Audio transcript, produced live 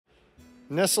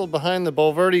Nestled behind the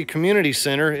Bulverde Community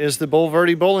Center is the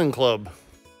Bulverde Bowling Club.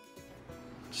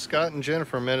 Scott and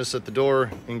Jennifer met us at the door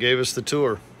and gave us the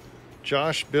tour.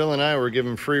 Josh, Bill, and I were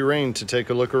given free rein to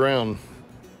take a look around.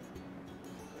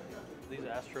 These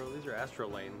are Astro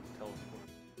Lane.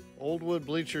 Old wood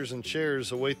bleachers and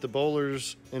chairs await the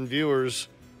bowlers and viewers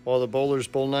while the bowlers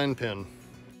bowl 9-pin.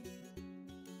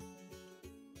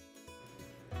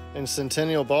 And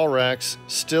Centennial ball racks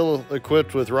still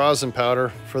equipped with rosin powder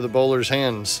for the bowlers'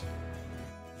 hands.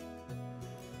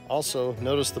 Also,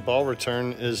 notice the ball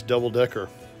return is double-decker.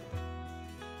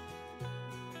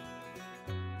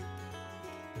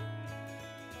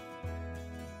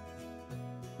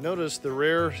 Notice the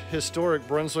rare historic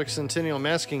Brunswick Centennial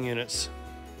masking units.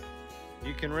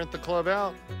 You can rent the club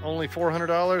out, only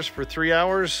 $400 for 3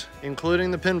 hours,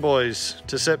 including the pin boys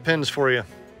to set pins for you.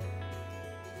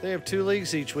 They have 2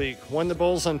 leagues each week, one that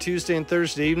bowls on Tuesday and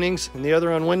Thursday evenings, and the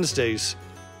other on Wednesdays.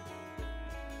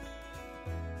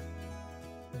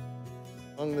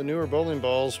 Among the newer bowling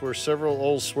balls were several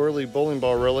old swirly bowling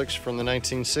ball relics from the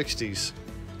 1960s.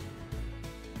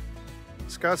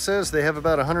 Scott says they have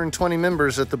about 120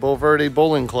 members at the Bulverde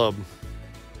Bowling Club.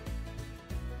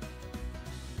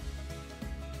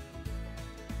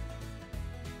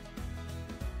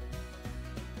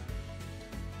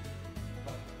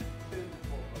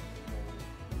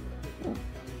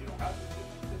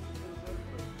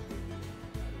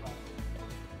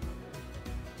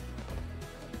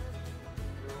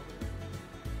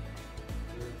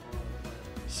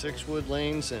 Six wood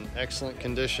lanes in excellent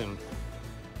condition.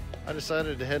 I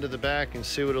decided to head to the back and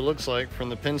see what it looks like from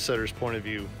the pin setter's point of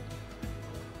view.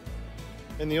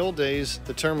 In the old days,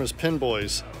 the term was pin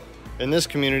boys. In this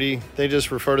community, they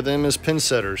just refer to them as pin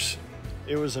setters.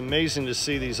 It was amazing to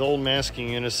see these old masking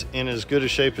units in as good a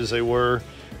shape as they were,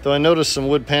 though I noticed some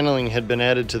wood paneling had been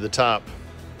added to the top.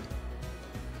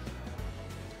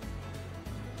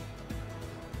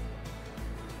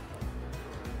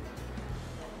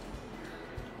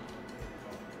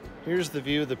 Here's the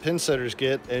view the pin setters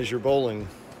get as you're bowling.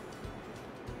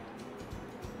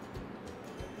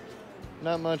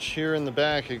 Not much here in the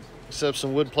back except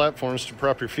some wood platforms to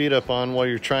prop your feet up on while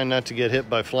you're trying not to get hit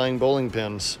by flying bowling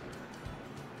pins.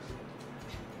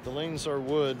 The lanes are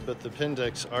wood, but the pin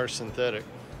decks are synthetic.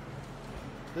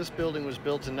 This building was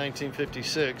built in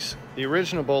 1956. The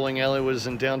original bowling alley was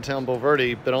in downtown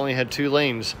Bulverde, but only had 2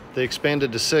 lanes. They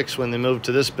expanded to 6 when they moved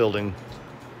to this building.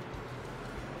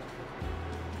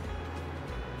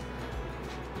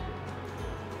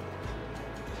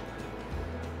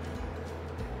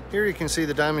 Here you can see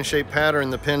the diamond-shaped pattern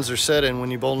the pins are set in when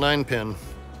you bowl 9-pin.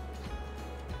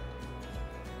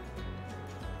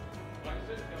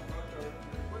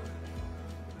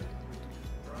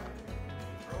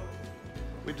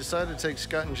 We decided to take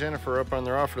Scott and Jennifer up on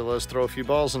their offer to let us throw a few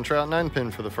balls and try out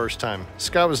 9-pin for the first time.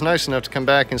 Scott was nice enough to come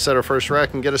back and set our first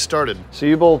rack and get us started. So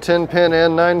you bowl 10-pin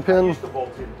and 9-pin? I used to bowl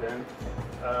 10-pin.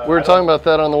 We were talking about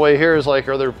that on the way here. Is like,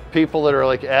 are there people that are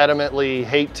like adamantly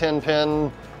hate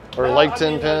 10-pin? Or no, like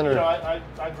 10-pin? You know,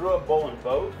 I grew up bowling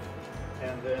both,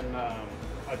 and then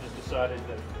I just decided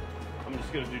that I'm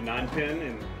just going to do 9-pin.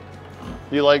 And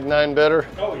you like 9 better?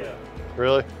 Oh yeah.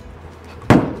 Really?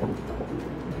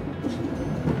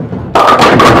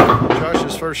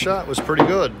 Josh's first shot was pretty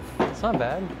good. It's not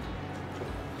bad.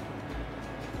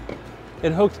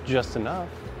 It hooked just enough.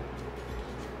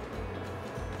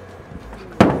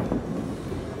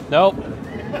 Nope.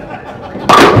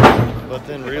 But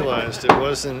then realized it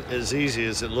wasn't as easy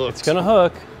as it looked. It's gonna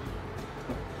hook.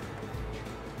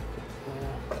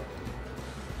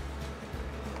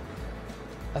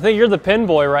 I think you're the pin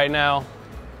boy right now.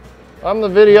 I'm the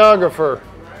videographer.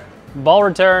 Ball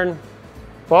return.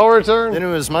 Ball return? Then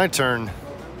it was my turn.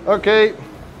 Okay.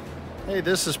 Hey,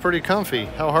 this is pretty comfy.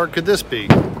 How hard could this be?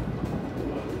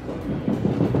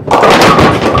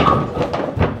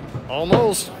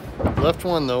 Almost. Left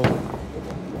one though.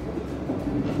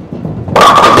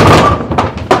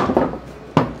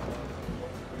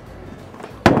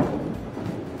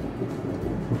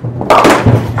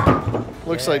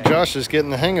 Looks like Josh is getting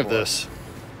the hang of this.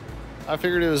 I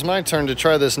figured it was my turn to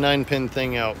try this 9-pin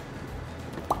thing out.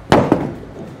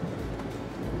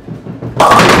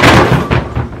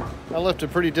 I left a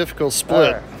pretty difficult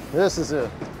split. Right. This is it.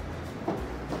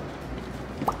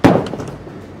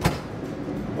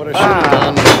 What I should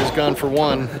have done is gone for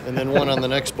 1 and then 1 on the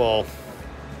next ball.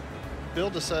 Bill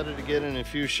decided to get in a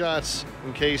few shots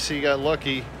in case he got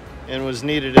lucky and was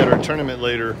needed at our tournament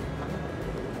later.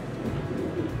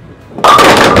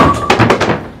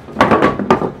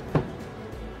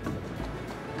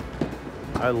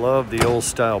 I love the old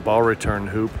style ball return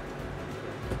hoop.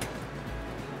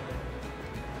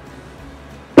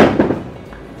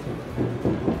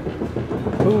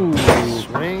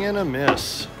 Swing and a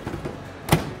miss.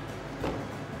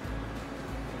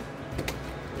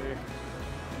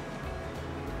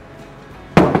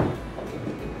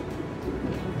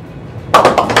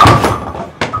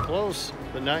 Close,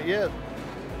 but not yet.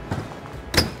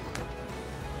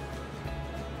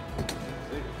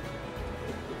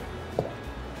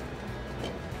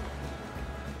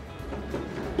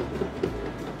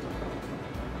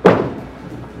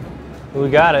 We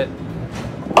got it.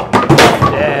 There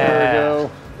we Yeah.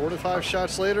 go. 4 to 5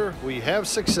 shots later, we have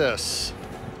success.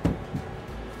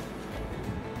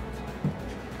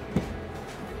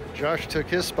 Josh took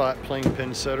his spot playing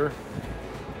pin setter.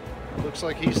 Looks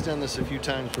like he's done this a few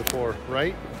times before,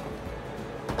 right?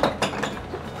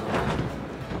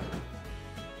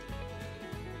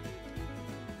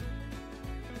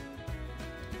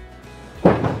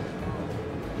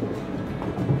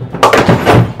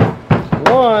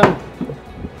 One.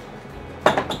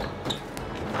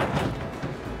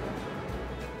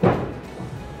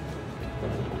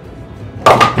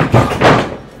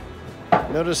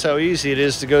 Notice how easy it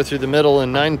is to go through the middle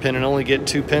and 9-pin and only get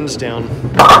 2 pins down.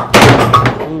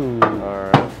 Ooh.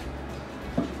 All right.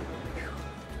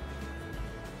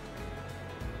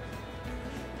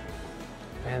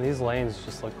 Man, these lanes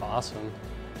just look awesome.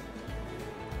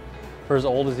 For as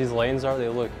old as these lanes are, they're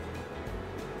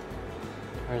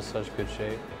in such good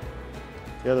shape.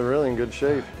 Yeah, they're really in good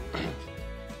shape.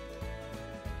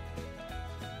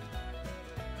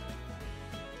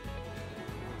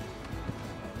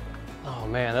 Oh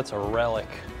man, that's a relic.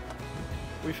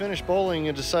 We finished bowling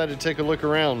and decided to take a look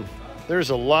around. There's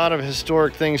a lot of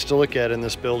historic things to look at in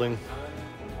this building.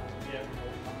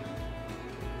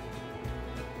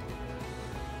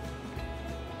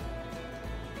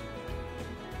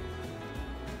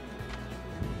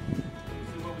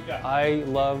 I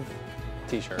love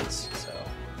t-shirts, so.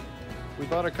 We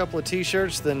bought a couple of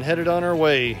t-shirts, then headed on our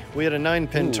way. We had a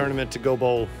 9-pin Ooh. tournament to go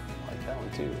bowl. I like that one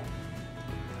too.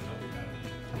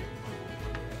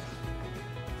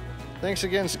 Thanks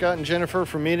again, Scott and Jennifer,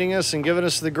 for meeting us and giving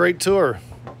us the great tour.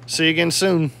 See you again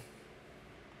soon.